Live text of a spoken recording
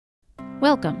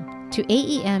Welcome to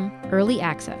AEM Early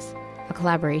Access, a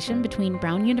collaboration between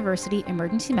Brown University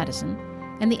Emergency Medicine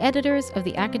and the editors of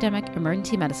the Academic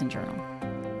Emergency Medicine Journal.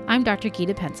 I'm Dr.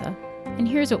 Gita Pensa, and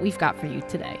here's what we've got for you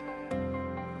today.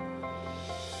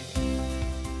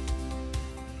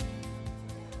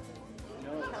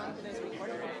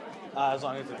 As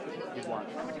long as you want.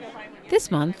 This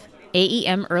month,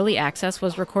 AEM Early Access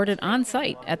was recorded on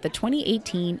site at the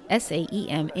 2018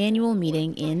 SAEM annual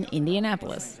meeting in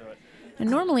Indianapolis. And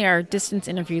normally our distance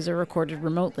interviews are recorded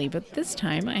remotely, but this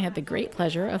time I had the great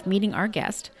pleasure of meeting our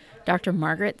guest, Dr.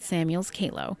 Margaret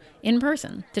Samuels-Kalo, in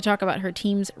person to talk about her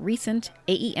team's recent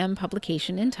AEM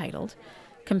publication entitled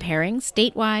Comparing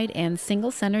Statewide and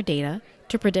Single-Center Data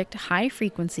to Predict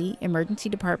High-Frequency Emergency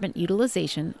Department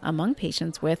Utilization Among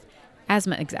Patients with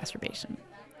Asthma Exacerbation.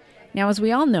 Now, as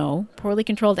we all know, poorly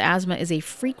controlled asthma is a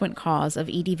frequent cause of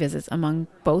ED visits among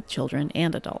both children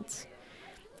and adults.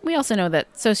 We also know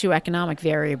that socioeconomic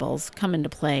variables come into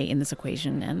play in this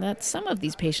equation and that some of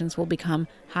these patients will become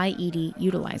high ED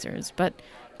utilizers, but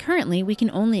currently we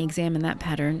can only examine that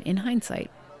pattern in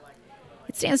hindsight.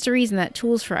 It stands to reason that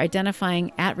tools for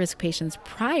identifying at-risk patients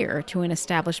prior to an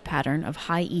established pattern of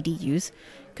high ED use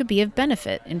could be of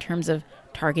benefit in terms of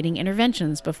targeting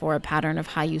interventions before a pattern of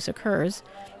high use occurs,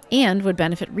 and would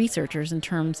benefit researchers in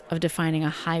terms of defining a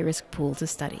high-risk pool to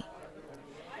study.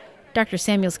 Dr.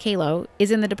 Samuels-Kalo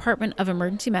is in the Department of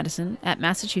Emergency Medicine at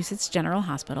Massachusetts General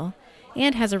Hospital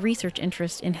and has a research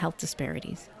interest in health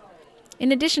disparities.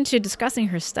 In addition to discussing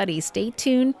her study, stay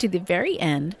tuned to the very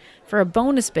end for a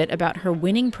bonus bit about her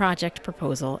winning project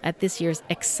proposal at this year's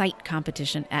Excite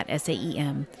competition at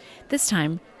SAEM, this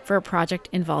time for a project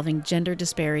involving gender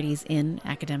disparities in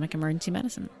academic emergency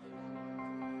medicine.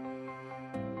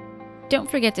 Don't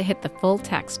forget to hit the full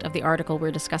text of the article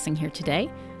we're discussing here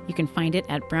today. You can find it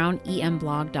at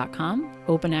brownemblog.com,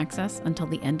 open access until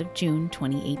the end of June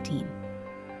 2018.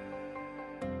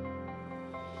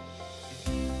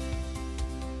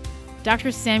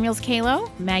 Dr.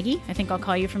 Samuels-Kalo, Maggie, I think I'll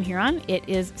call you from here on. It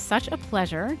is such a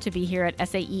pleasure to be here at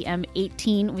SAEM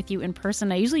 18 with you in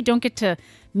person. I usually don't get to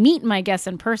meet my guests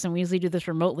in person. We usually do this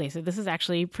remotely, so this is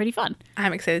actually pretty fun.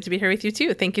 I'm excited to be here with you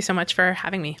too. Thank you so much for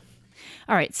having me.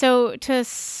 All right, so to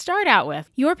start out with,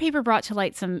 your paper brought to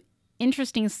light some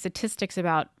interesting statistics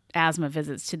about asthma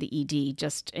visits to the ED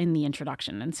just in the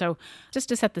introduction. And so just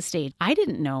to set the stage, I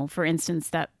didn't know, for instance,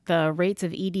 that the rates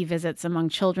of ED visits among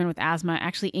children with asthma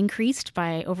actually increased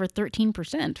by over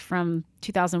 13% from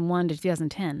 2001 to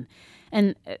 2010.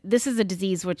 And this is a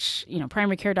disease which,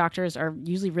 primary care doctors are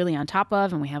usually really on top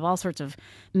of, and we have all sorts of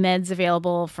meds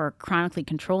available for chronically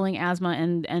controlling asthma,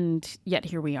 and yet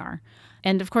here we are.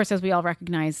 And of course, as we all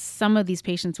recognize, some of these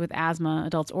patients with asthma,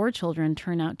 adults or children,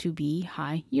 turn out to be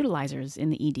high utilizers in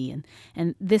the ED.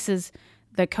 And this is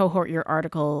the cohort your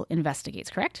article investigates,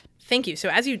 correct? Thank you. So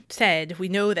as you said, we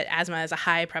know that asthma is a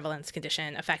high prevalence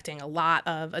condition affecting a lot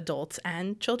of adults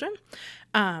and children.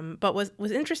 But what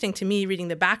was interesting to me reading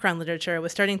the background literature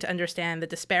was starting to understand the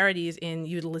disparities in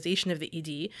utilization of the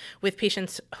ED with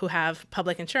patients who have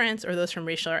public insurance or those from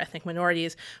racial or ethnic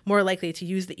minorities more likely to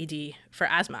use the ED for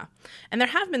asthma. And there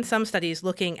have been some studies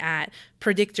looking at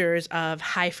predictors of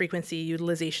high frequency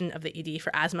utilization of the ED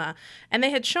for asthma. And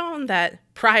they had shown that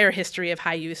prior history of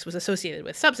high use was associated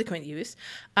with subsequent use.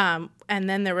 And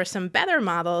then there were some better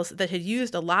models that had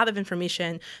used a lot of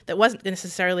information that wasn't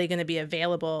necessarily going to be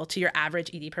available to your average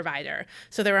ED provider.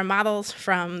 So there were models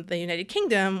from the United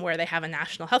Kingdom where they have a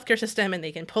national healthcare system and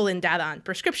they can pull in data on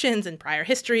prescriptions and prior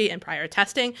history and prior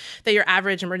testing that your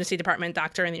average emergency department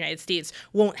doctor in the United States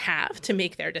won't have to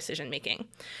make their decision making.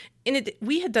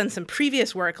 We had done some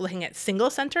previous work looking at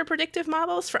single-center predictive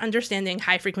models for understanding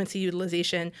high-frequency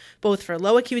utilization, both for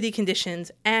low acuity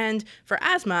conditions and for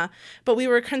asthma, but we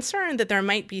were concerned that there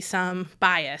might be some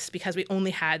bias because we only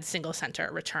had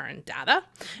single-center return data.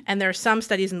 And there are some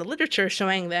studies in the literature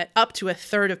showing that up to a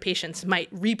third of patients might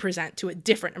represent to a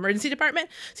different emergency department,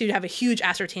 so you'd have a huge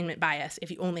ascertainment bias if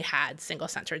you only had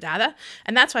single-center data.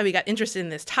 And that's why we got interested in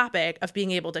this topic of being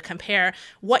able to compare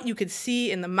what you could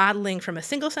see in the modeling from a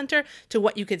single-center to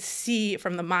what you could see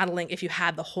from the modeling if you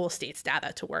had the whole state's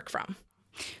data to work from.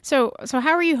 So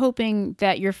how are you hoping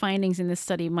that your findings in this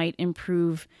study might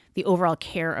improve the overall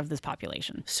care of this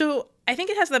population? So I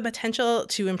think it has the potential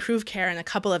to improve care in a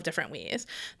couple of different ways.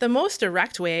 The most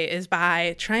direct way is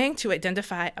by trying to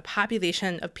identify a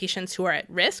population of patients who are at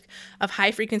risk of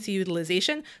high frequency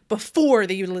utilization before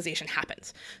the utilization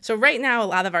happens. So right now, a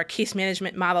lot of our case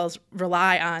management models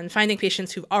rely on finding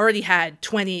patients who've already had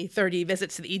 20, 30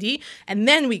 visits to the ED, and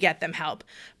then we get them help.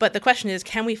 But the question is,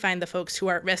 can we find the folks who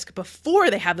are at risk before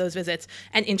they have those visits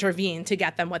and intervene to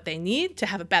get them what they need to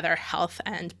have a better health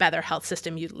and better health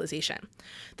system utilization?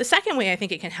 The second way I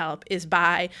think it can help is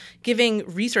by giving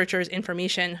researchers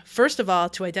information, first of all,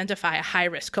 to identify a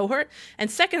high-risk cohort,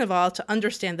 and second of all, to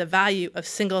understand the value of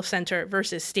single center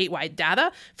versus statewide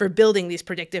data for building these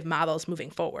predictive models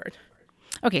moving forward.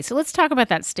 Okay, so let's talk about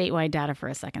that statewide data for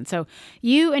a second. So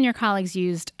you and your colleagues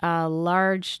used a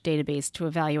large database to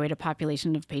evaluate a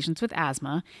population of patients with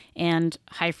asthma and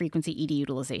high-frequency ED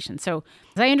utilization. So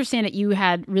as I understand it, you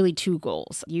had really two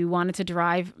goals. You wanted to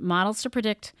derive models to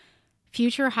predict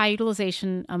future high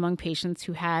utilization among patients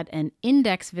who had an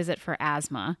index visit for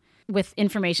asthma, with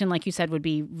information, like you said, would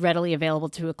be readily available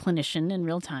to a clinician in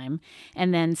real time.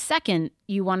 And then second,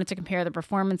 you wanted to compare the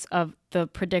performance of the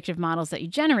predictive models that you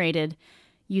generated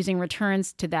using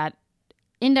returns to that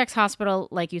index hospital,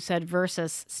 like you said,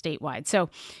 versus statewide. So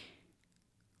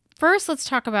first, let's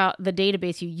talk about the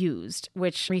database you used,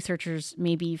 which researchers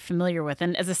may be familiar with.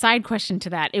 And as a side question to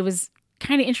that, it was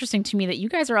kind of interesting to me that you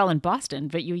guys are all in Boston,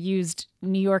 but you used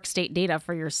New York State data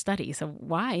for your study. So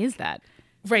why is that?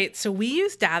 Right. So we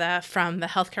use data from the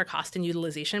Healthcare Cost and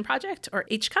Utilization Project, or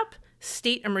HCUP,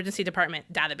 State Emergency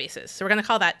Department databases. So we're going to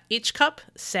call that HCUP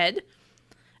SED.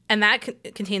 And that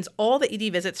contains all the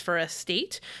ED visits for a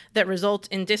state that result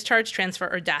in discharge, transfer,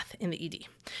 or death in the ED.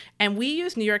 And we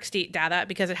use New York State data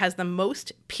because it has the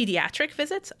most pediatric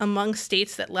visits among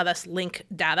states that let us link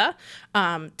data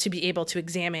to be able to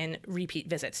examine repeat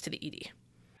visits to the ED.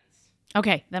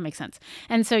 Okay, that makes sense.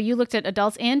 And so you looked at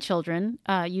adults and children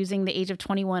using the age of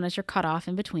 21 as your cutoff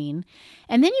in between.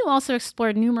 And then you also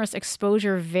explored numerous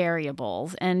exposure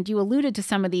variables. And you alluded to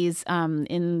some of these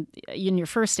in your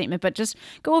first statement, but just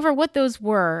go over what those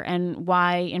were and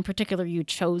why in particular you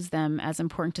chose them as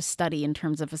important to study in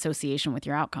terms of association with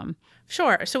your outcome.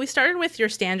 Sure. So we started with your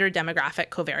standard demographic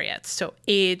covariates. So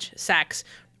age, sex,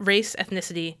 race,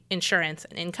 ethnicity, insurance,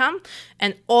 and income.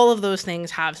 And all of those things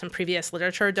have some previous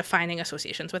literature defining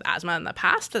associations with asthma in the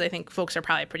past that I think folks are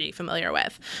probably pretty familiar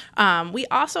with. We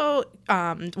also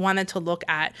wanted to look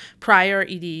at prior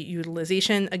ED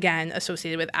utilization, again,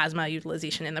 associated with asthma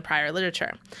utilization in the prior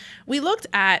literature. We looked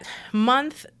at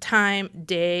month, time,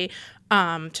 day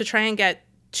to try and get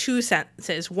two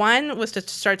senses. One was to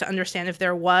start to understand if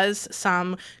there was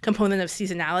some component of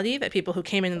seasonality, that people who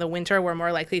came in the winter were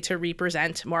more likely to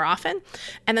represent more often.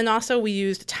 And then also we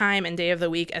used time and day of the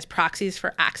week as proxies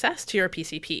for access to your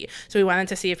PCP. So we wanted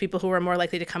to see if people who were more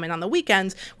likely to come in on the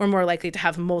weekends were more likely to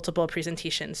have multiple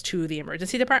presentations to the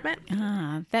emergency department.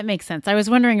 Ah, that makes sense. I was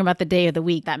wondering about the day of the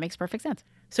week. That makes perfect sense.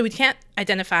 So we can't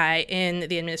identify in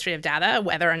the administrative data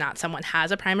whether or not someone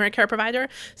has a primary care provider.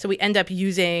 So we end up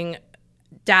using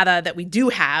data that we do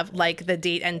have, like the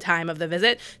date and time of the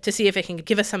visit, to see if it can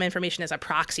give us some information as a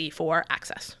proxy for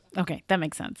access. Okay, that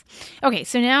makes sense. Okay,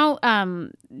 so now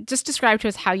just describe to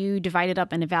us how you divided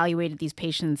up and evaluated these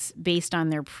patients based on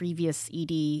their previous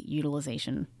ED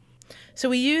utilization. So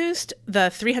we used the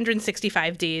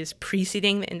 365 days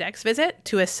preceding the index visit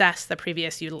to assess the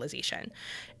previous utilization.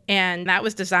 And that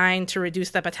was designed to reduce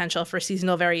the potential for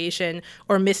seasonal variation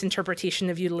or misinterpretation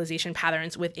of utilization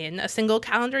patterns within a single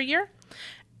calendar year.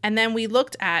 And then we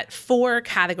looked at 4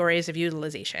 categories of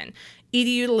utilization: ED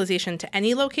utilization to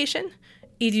any location,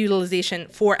 ED utilization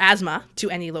for asthma to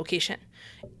any location,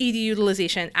 ED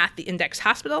utilization at the index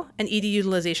hospital, and ED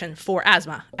utilization for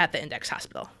asthma at the index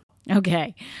hospital.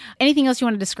 Okay. Anything else you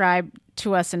want to describe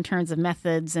to us in terms of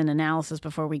methods and analysis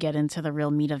before we get into the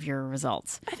real meat of your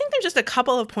results? I think there's just a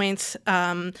couple of points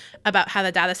about how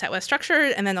the data set was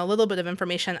structured, and then a little bit of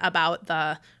information about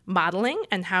the modeling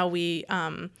and how we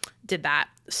did that.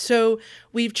 So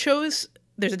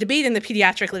there's a debate in the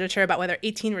pediatric literature about whether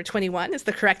 18 or 21 is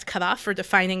the correct cutoff for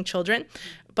defining children.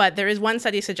 But there is one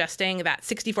study suggesting that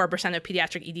 64% of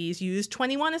pediatric EDs use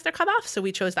 21 as their cutoff, so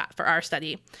we chose that for our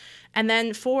study. And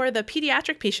then for the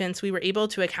pediatric patients, we were able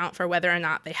to account for whether or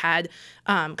not they had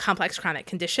complex chronic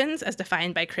conditions as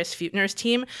defined by Chris Fuetner's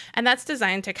team. And that's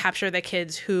designed to capture the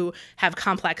kids who have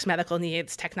complex medical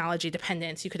needs, technology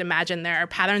dependence. You could imagine their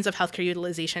patterns of healthcare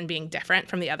utilization being different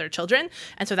from the other children.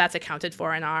 And so that's accounted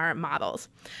for in our models.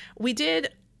 We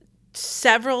did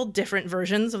several different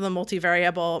versions of the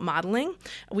multivariable modeling.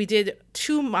 We did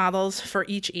 2 models for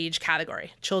each age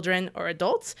category, children or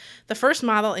adults. The first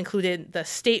model included the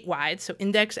statewide, so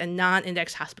index and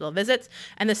non-index hospital visits,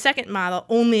 and the second model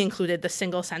only included the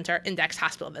single center index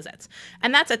hospital visits.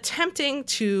 And that's attempting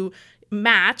to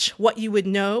match what you would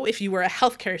know if you were a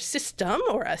healthcare system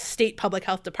or a state public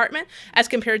health department as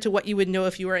compared to what you would know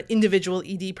if you were an individual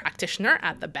ED practitioner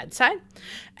at the bedside.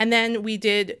 And then we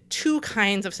did 2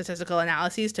 kinds of statistical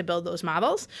analyses to build those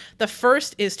models. The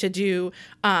first is to do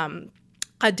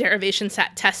a derivation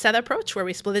test set approach where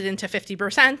we split it into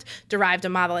 50%, derived a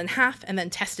model in half, and then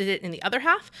tested it in the other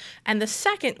half. And the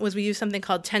second was we used something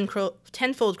called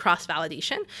tenfold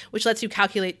cross-validation, which lets you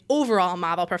calculate overall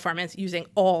model performance using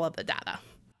all of the data.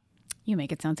 You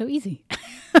make it sound so easy.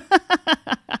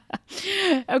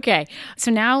 Okay, so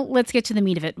now let's get to the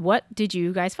meat of it. What did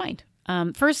you guys find?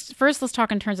 First, let's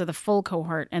talk in terms of the full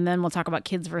cohort, and then we'll talk about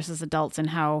kids versus adults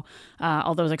and how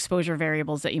all those exposure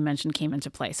variables that you mentioned came into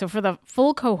play. So for the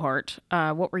full cohort,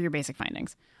 what were your basic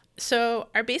findings? So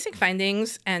our basic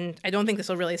findings, and I don't think this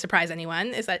will really surprise anyone,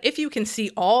 is that if you can see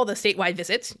all the statewide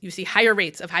visits, you see higher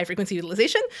rates of high-frequency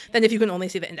utilization than if you can only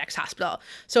see the index hospital.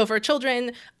 So for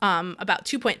children, about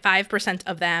 2.5%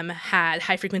 of them had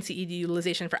high-frequency ED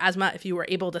utilization for asthma if you were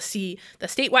able to see the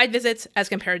statewide visits, as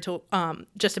compared to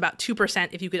just about 2%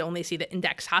 if you could only see the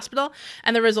index hospital.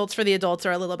 And the results for the adults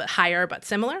are a little bit higher, but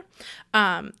similar.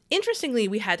 Interestingly,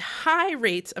 we had high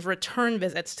rates of return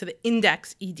visits to the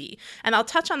index ED. And I'll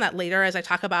touch on that later as I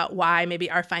talk about why maybe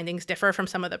our findings differ from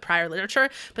some of the prior literature.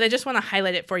 But I just want to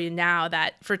highlight it for you now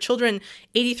that for children,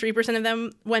 83% of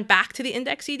them went back to the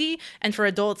index ED, and for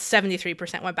adults,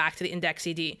 73% went back to the index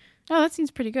ED. Oh, that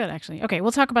seems pretty good, actually. Okay,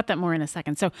 we'll talk about that more in a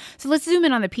second. So let's zoom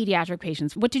in on the pediatric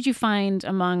patients. What did you find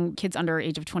among kids under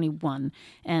age of 21,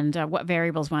 and what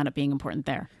variables wound up being important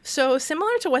there? So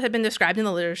similar to what had been described in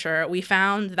the literature, we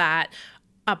found that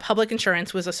public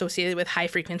insurance was associated with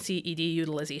high-frequency ED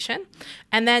utilization.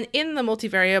 And then in the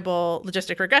multivariable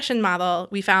logistic regression model,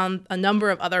 we found a number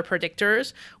of other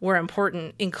predictors were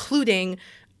important, including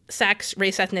sex,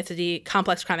 race, ethnicity,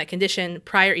 complex chronic condition,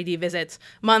 prior ED visits,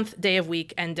 month, day of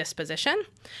week, and disposition.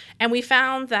 And we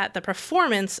found that the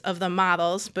performance of the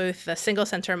models, both the single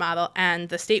center model and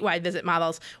the statewide visit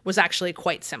models, was actually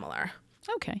quite similar.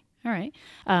 Okay. All right.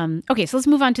 Okay, so let's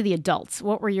move on to the adults.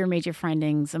 What were your major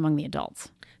findings among the adults?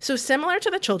 So similar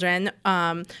to the children,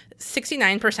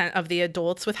 69% of the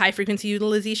adults with high-frequency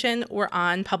utilization were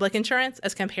on public insurance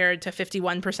as compared to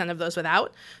 51% of those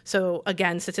without. So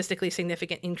again, statistically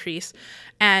significant increase.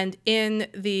 And in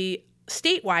the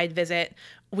statewide visit,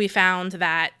 we found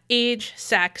that age,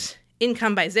 sex,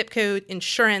 income by zip code,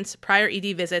 insurance, prior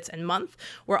ED visits, and month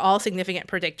were all significant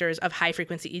predictors of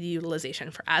high-frequency ED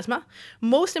utilization for asthma.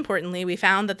 Most importantly, we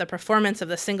found that the performance of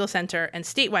the single center and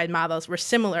statewide models were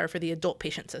similar for the adult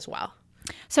patients as well.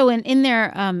 So in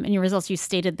your results, you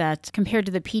stated that compared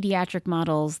to the pediatric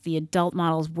models, the adult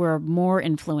models were more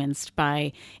influenced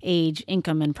by age,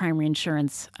 income, and primary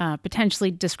insurance, potentially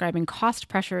describing cost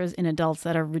pressures in adults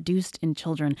that are reduced in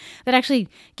children. That actually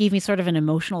gave me sort of an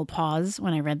emotional pause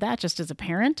when I read that, just as a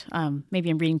parent. Maybe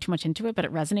I'm reading too much into it, but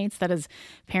it resonates that as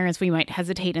parents, we might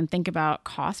hesitate and think about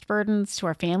cost burdens to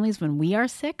our families when we are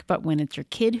sick, but when it's your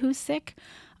kid who's sick,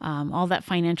 all that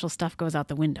financial stuff goes out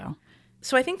the window.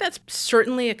 So I think that's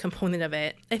certainly a component of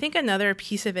it. I think another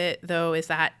piece of it, though, is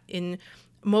that in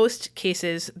most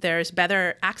cases, there's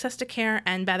better access to care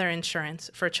and better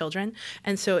insurance for children.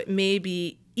 And so it may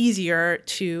be easier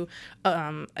to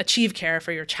achieve care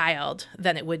for your child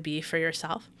than it would be for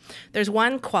yourself. There's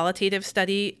one qualitative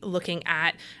study looking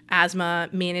at asthma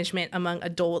management among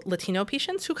adult Latino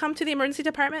patients who come to the emergency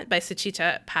department by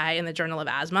Suchita Pai in the Journal of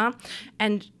Asthma.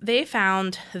 And they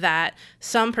found that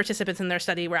some participants in their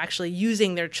study were actually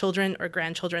using their children or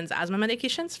grandchildren's asthma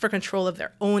medications for control of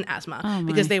their own asthma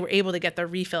because they were able to get the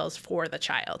refills for the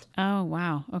child. Oh,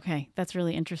 wow. Okay. That's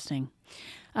really interesting.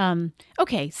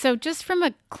 Okay, so just from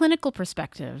a clinical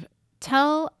perspective,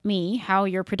 tell me how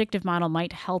your predictive model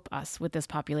might help us with this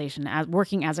population as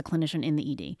working as a clinician in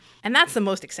the ED. And that's the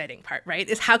most exciting part, right?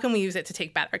 Is how can we use it to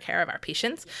take better care of our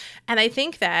patients? And I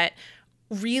think that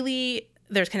really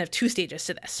there's kind of 2 stages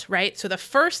to this, right? So the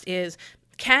first is,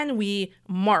 can we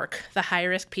mark the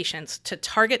high-risk patients to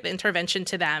target the intervention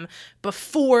to them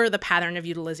before the pattern of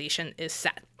utilization is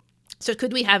set? So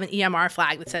could we have an EMR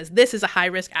flag that says, this is a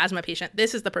high-risk asthma patient,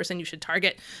 this is the person you should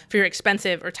target for your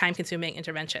expensive or time-consuming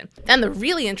intervention? Then the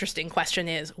really interesting question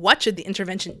is, what should the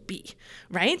intervention be,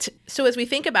 right? So as we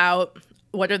think about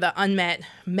what are the unmet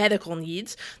medical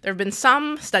needs? There have been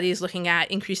some studies looking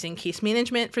at increasing case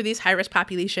management for these high-risk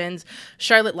populations.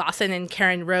 Charlotte Lawson and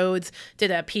Karen Rhodes did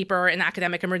a paper in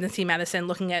Academic Emergency Medicine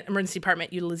looking at emergency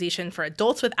department utilization for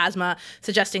adults with asthma,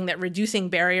 suggesting that reducing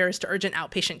barriers to urgent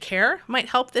outpatient care might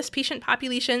help this patient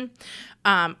population.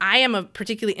 I am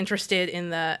particularly interested in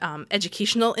the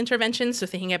educational interventions, so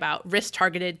thinking about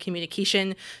risk-targeted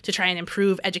communication to try and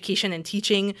improve education and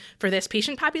teaching for this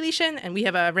patient population. And we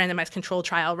have a randomized control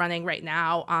trial running right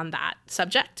now on that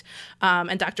subject.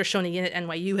 And Dr. Shona Yin at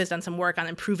NYU has done some work on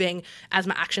improving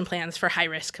asthma action plans for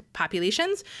high-risk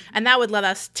populations. And that would let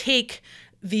us take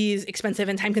these expensive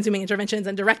and time-consuming interventions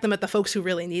and direct them at the folks who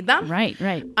really need them. Right.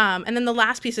 And then the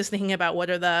last piece is thinking about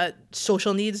what are the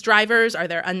social needs drivers? Are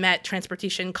there unmet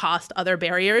transportation cost, other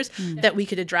barriers that we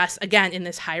could address, again, in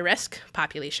this high-risk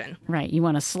population? Right. You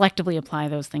want to selectively apply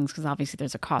those things because obviously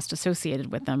there's a cost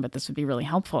associated with them, but this would be really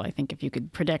helpful, I think, if you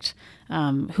could predict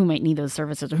who might need those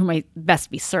services or who might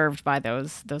best be served by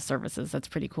those services. That's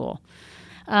pretty cool.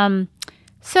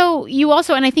 So you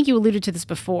also, and I think you alluded to this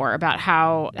before, about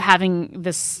how having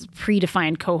this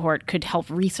predefined cohort could help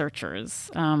researchers.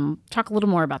 Talk a little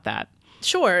more about that.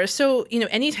 Sure. So,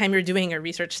 anytime you're doing a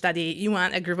research study, you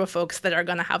want a group of folks that are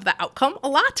going to have the outcome a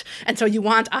lot. And so you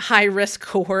want a high-risk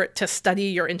cohort to study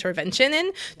your intervention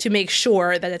in to make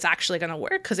sure that it's actually going to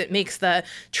work, because it makes the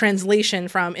translation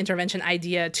from intervention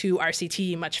idea to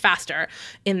RCT much faster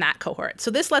in that cohort.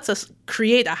 So this lets us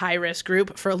create a high-risk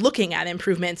group for looking at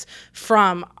improvements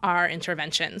from our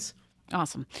interventions.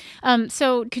 Awesome.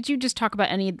 So could you just talk about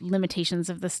any limitations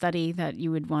of the study that you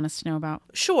would want us to know about?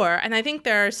 Sure. And I think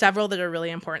there are several that are really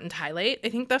important to highlight. I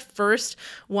think the first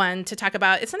one to talk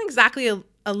about, it's not exactly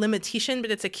a limitation, but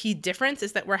it's a key difference,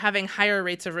 is that we're having higher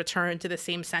rates of return to the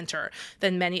same center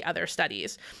than many other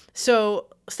studies. So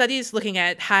studies looking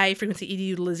at high frequency ED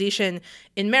utilization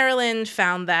in Maryland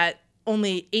found that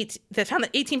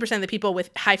 18% of the people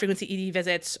with high frequency ED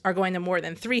visits are going to more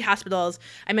than 3 hospitals.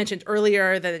 I mentioned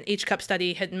earlier that an HCUP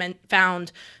study had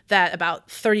found that about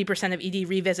 30% of ED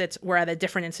revisits were at a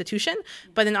different institution.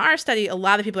 But in our study, a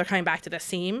lot of people are coming back to the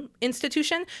same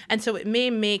institution. And so it may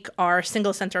make our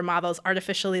single center models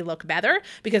artificially look better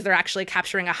because they're actually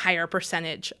capturing a higher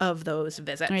percentage of those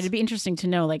visits. Right, it'd be interesting to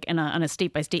know, like, on a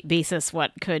state-by-state basis,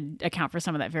 what could account for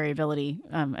some of that variability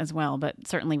as well. But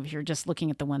certainly if you're just looking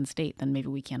at the one state, then maybe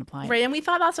we can't apply it. Right, and we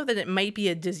thought also that it might be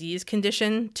a disease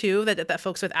condition, too, that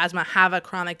folks with asthma have a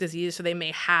chronic disease, so they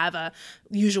may have a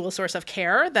usual source of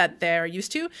care that they're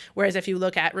used to, whereas if you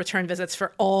look at return visits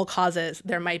for all causes,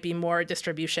 there might be more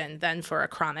distribution than for a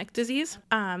chronic disease.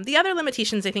 The other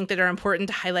limitations I think that are important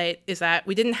to highlight is that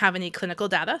we didn't have any clinical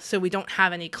data, so we don't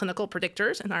have any clinical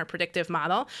predictors in our predictive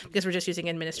model because we're just using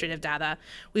administrative data.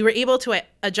 We were able to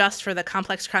adjust for the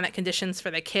complex chronic conditions for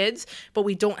the kids, but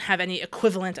we don't have any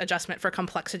equivalent adjustment for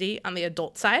complexity on the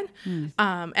adult side.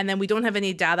 And then we don't have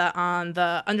any data on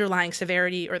the underlying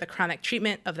severity or the chronic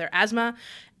treatment of their asthma.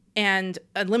 And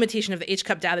a limitation of the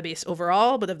HCUP database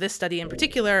overall, but of this study in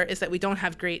particular, is that we don't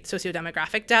have great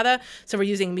sociodemographic data. So we're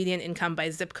using median income by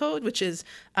zip code, which is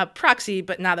a proxy,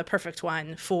 but not a perfect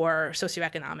one for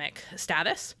socioeconomic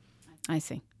status. I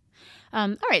see.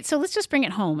 All right, so let's just bring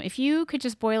it home. If you could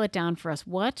just boil it down for us,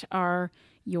 what are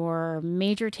your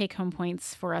major take-home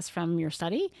points for us from your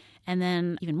study? And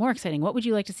then, even more exciting, what would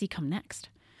you like to see come next?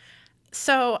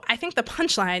 So I think the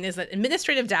punchline is that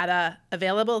administrative data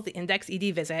available at the index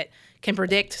ED visit can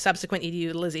predict subsequent ED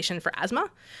utilization for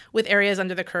asthma, with areas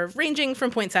under the curve ranging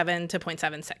from 0.7 to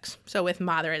 0.76, so with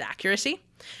moderate accuracy,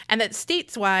 and that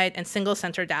statewide and single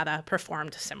center data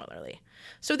performed similarly.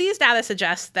 So these data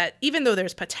suggest that even though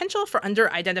there's potential for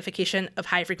under-identification of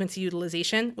high-frequency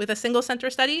utilization with a single-center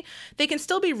study, they can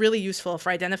still be really useful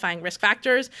for identifying risk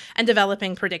factors and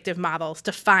developing predictive models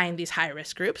to find these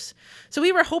high-risk groups. So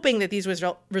we were hoping that these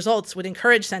results would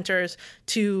encourage centers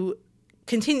to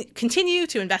continue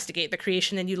to investigate the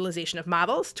creation and utilization of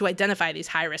models to identify these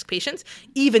high-risk patients,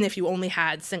 even if you only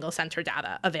had single-center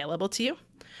data available to you.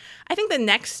 I think the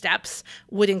next steps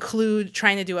would include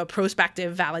trying to do a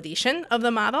prospective validation of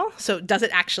the model. So does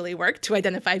it actually work to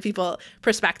identify people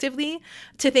prospectively?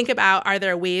 To think about, are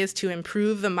there ways to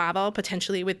improve the model,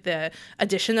 potentially with the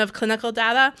addition of clinical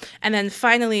data? And then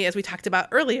finally, as we talked about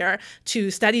earlier,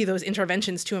 to study those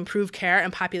interventions to improve care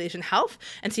and population health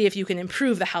and see if you can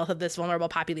improve the health of this vulnerable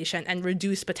population and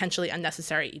reduce potentially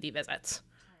unnecessary ED visits.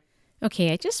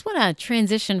 Okay, I just want to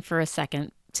transition for a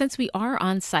second. Since we are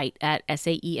on site at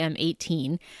SAEM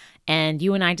 18, and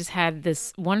you and I just had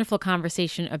this wonderful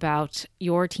conversation about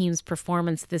your team's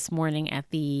performance this morning at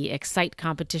the Excite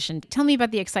competition. Tell me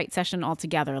about the Excite session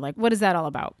altogether. Like, what is that all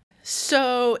about?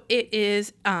 So it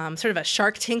is sort of a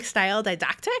Shark Tank style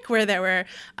didactic where there were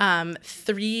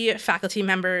 3 faculty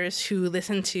members who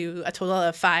listened to a total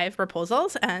of 5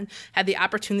 proposals and had the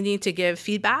opportunity to give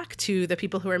feedback to the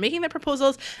people who were making the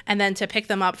proposals and then to pick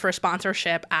them up for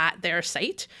sponsorship at their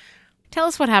site. Tell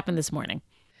us what happened this morning.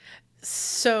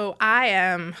 So I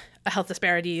am a health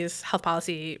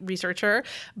policy researcher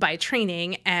by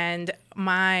training, and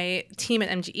my team at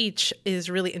MGH is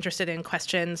really interested in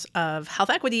questions of health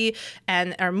equity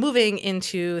and are moving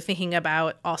into thinking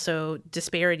about also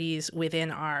disparities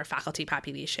within our faculty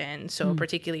population. So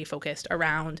particularly focused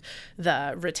around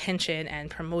the retention and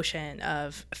promotion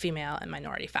of female and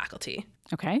minority faculty.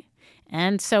 Okay.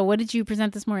 And so what did you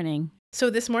present this morning? So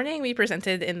this morning we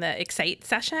presented in the Excite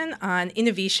session on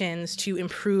innovations to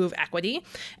improve equity.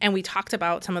 And we talked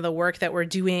about some of the work that we're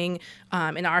doing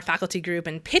in our faculty group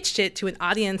and pitched it to an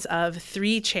audience of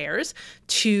 3 chairs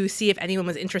to see if anyone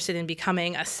was interested in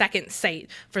becoming a second site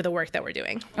for the work that we're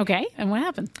doing. Okay. And what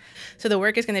happened? So the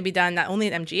work is going to be done not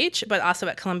only at MGH, but also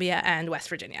at Columbia and West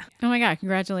Virginia. Oh my God.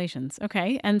 Congratulations.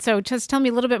 Okay. And so just tell me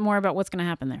a little bit more about what's going to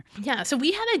happen there. Yeah. So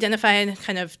we had identified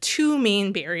kind of 2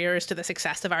 main barriers to the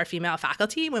success of our female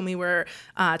faculty when we were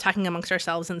talking amongst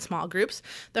ourselves in small groups.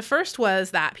 The first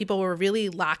was that people were really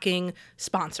lacking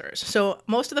sponsors. So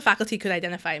most of the faculty could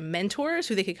identify mentors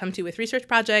who they could come to with research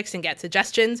projects and get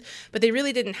suggestions, but they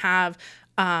really didn't have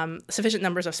sufficient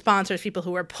numbers of sponsors, people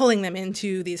who were pulling them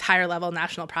into these higher level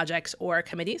national projects or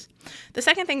committees. The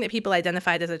second thing that people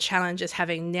identified as a challenge is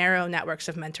having narrow networks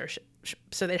of mentorship.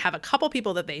 So they'd have a couple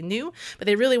people that they knew, but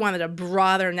they really wanted a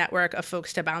broader network of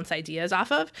folks to bounce ideas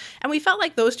off of. And we felt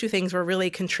like those 2 things were really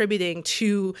contributing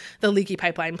to the leaky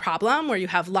pipeline problem, where you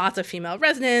have lots of female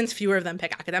residents, fewer of them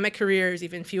pick academic careers,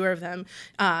 even fewer of them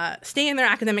stay in their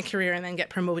academic career and then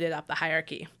get promoted up the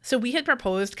hierarchy. So we had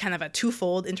proposed kind of a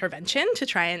 2-fold intervention to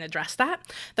try and address that.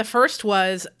 The first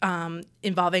was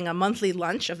involving a monthly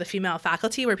lunch of the female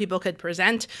faculty where people could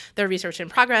present their research in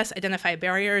progress, identify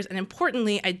barriers, and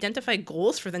importantly, identify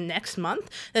goals for the next month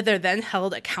that they're then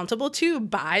held accountable to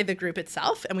by the group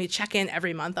itself. And we check in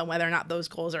every month on whether or not those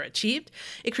goals are achieved.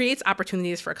 It creates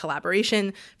opportunities for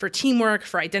collaboration, for teamwork,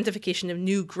 for identification of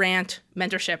new grant,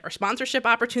 mentorship, or sponsorship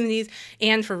opportunities,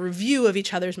 and for review of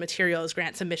each other's materials,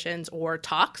 grant submissions, or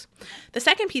talks. The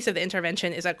second piece of the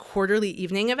intervention is a quarterly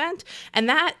evening event, and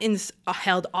that is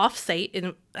held off-site.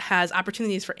 It has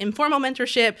opportunities for informal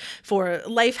mentorship, for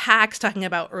life hacks, talking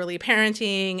about early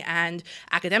parenting and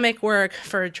academic work,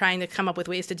 for trying to come up with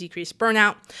ways to decrease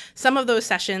burnout. Some of those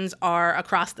sessions are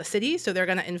across the city, so they're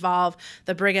going to involve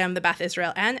the Brigham, the Beth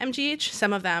Israel, and MGH.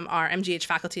 Some of them are MGH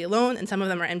faculty alone, and some of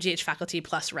them are MGH faculty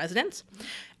plus residents.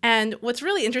 And what's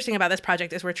really interesting about this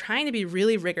project is we're trying to be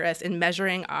really rigorous in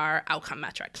measuring our outcome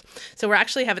metrics. So we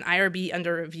actually have an IRB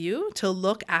under review to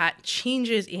look at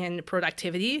changes in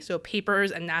productivity, so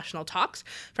papers and national talks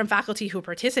from faculty who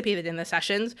participated in the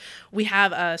sessions. We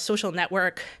have a social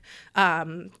network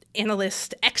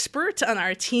analyst expert on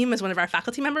our team as one of our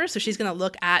faculty members. So she's going to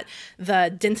look at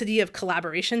the density of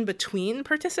collaboration between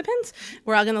participants.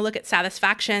 We're all going to look at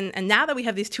satisfaction. And now that we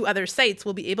have these 2 other sites,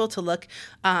 we'll be able to look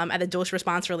at a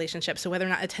dose-response relationship. So whether or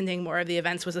not attending more of the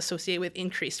events was associated with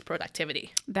increased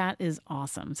productivity. That is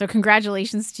awesome. So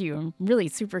congratulations to you. I'm really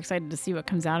super excited to see what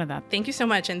comes out of that. Thank you so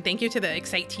much. And thank you to the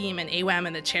Excite team and AWEM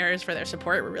and the chairs for their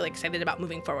support. We're really excited about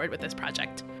moving forward with this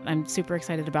project. I'm super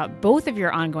excited about both of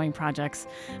your ongoing projects.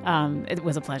 It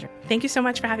was a pleasure. Thank you so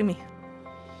much for having me.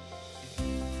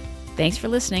 Thanks for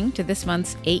listening to this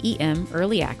month's AEM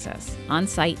Early Access on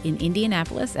site in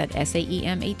Indianapolis at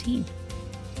SAEM 18.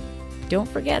 Don't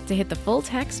forget to hit the full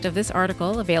text of this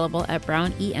article available at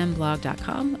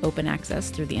brownemblog.com, open access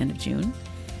through the end of June.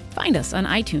 Find us on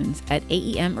iTunes at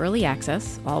AEM Early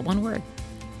Access, all one word.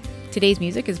 Today's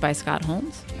music is by Scott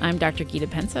Holmes. I'm Dr. Gita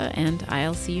Pensa, and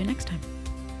I'll see you next time.